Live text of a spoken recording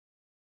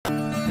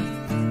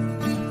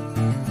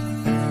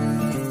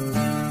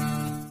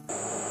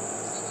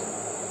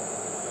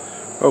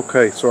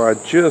Okay, so I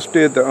just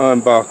did the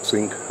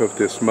unboxing of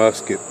this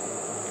musket,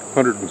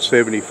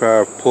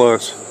 175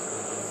 plus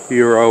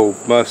year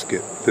old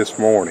musket this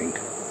morning.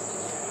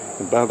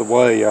 And by the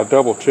way, I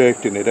double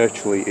checked and it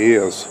actually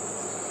is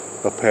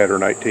a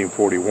pattern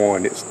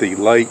 1841. It's the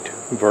late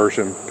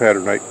version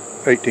pattern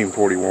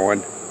 1841,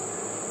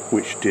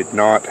 which did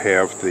not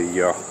have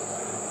the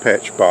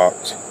patch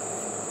box.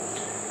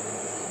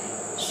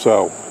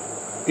 So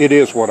it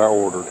is what I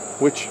ordered,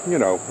 which, you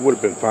know, would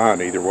have been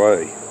fine either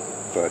way.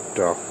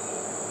 But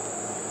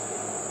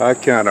I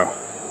kind of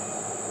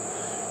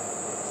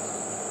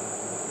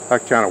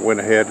went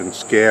ahead and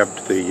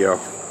scabbed the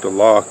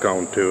lock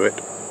onto it,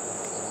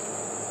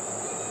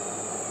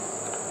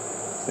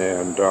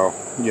 and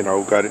you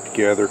know, got it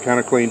together, kind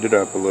of cleaned it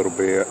up a little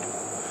bit.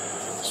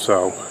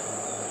 So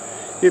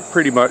it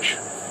pretty much,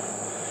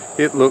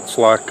 it looks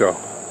like a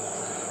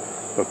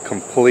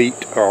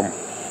complete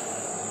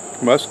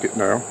musket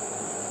now.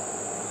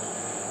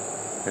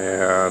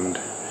 And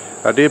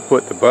I did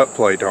put the butt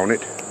plate on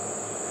it,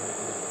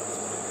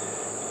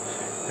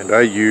 and I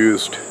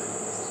used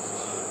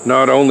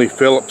not only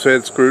Phillips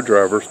head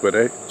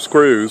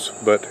screws,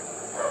 but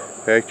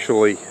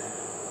actually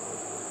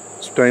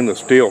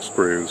stainless steel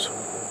screws,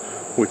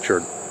 which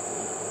are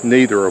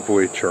neither of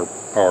which are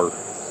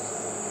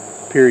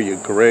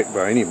period correct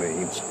by any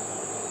means,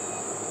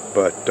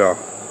 but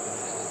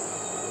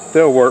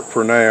they'll work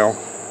for now.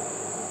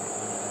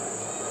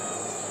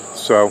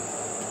 So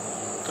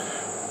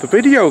the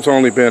video's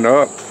only been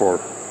up for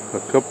a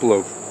couple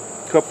of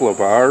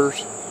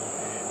hours,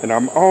 and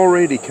I'm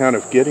already kind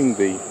of getting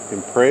the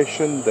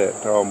impression that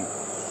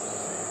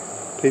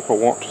people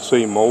want to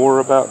see more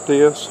about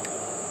this,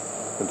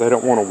 and they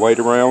don't want to wait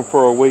around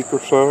for a week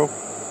or so.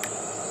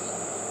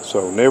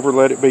 So never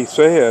let it be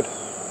said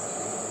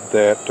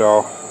that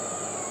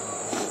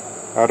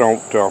I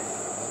don't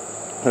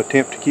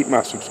attempt to keep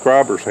my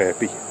subscribers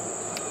happy.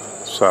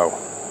 So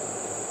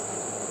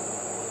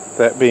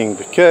that being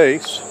the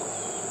case,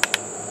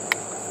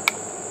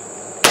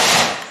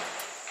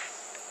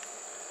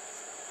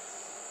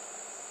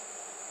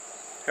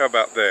 how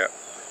about that?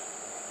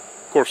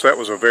 Of course, that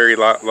was a very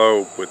light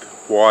load with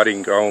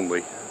wadding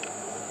only,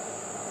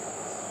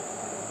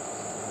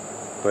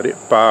 but it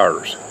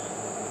fires.